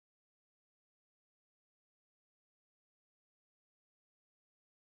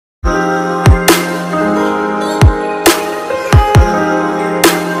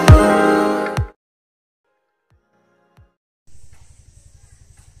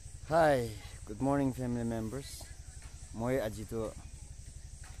Hi, good morning family members. Moi aji to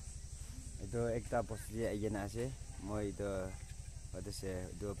itu ekta posti ayen ase. Moi itu what to say?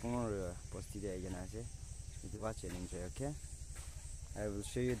 Itu Pungrungrü posti ayen ase. Itu watch and enjoy, okay? I will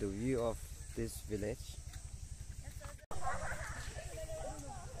show you the view of this village.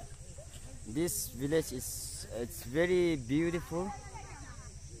 This village it's very beautiful,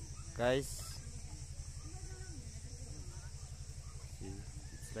 guys. See,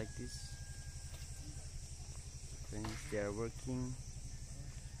 it's like this. Friends, they are working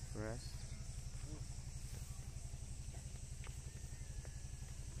for us.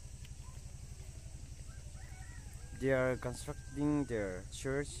 They are constructing their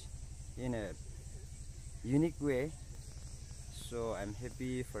church in a unique way, so I'm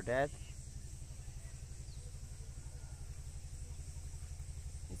happy for that.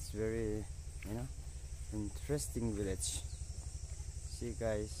 It's very, interesting village. See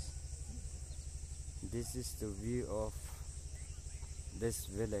guys, this is the view of this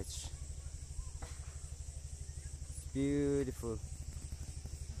village. It's beautiful,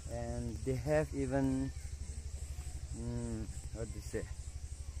 and they have even what do you say,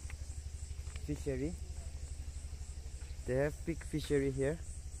 fishery. They have big fishery here.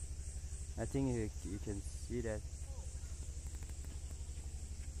 I think you can see that.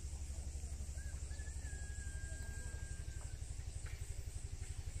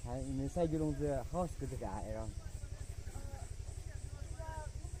 Inside the house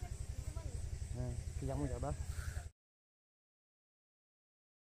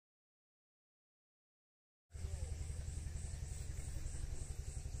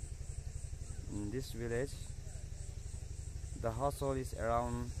in this village, the household is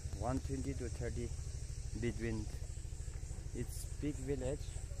around 120 to 30 between. It's big village.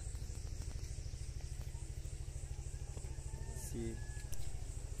 See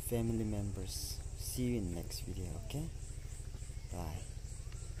family members. See you in next video, okay?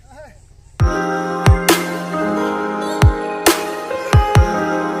 Bye.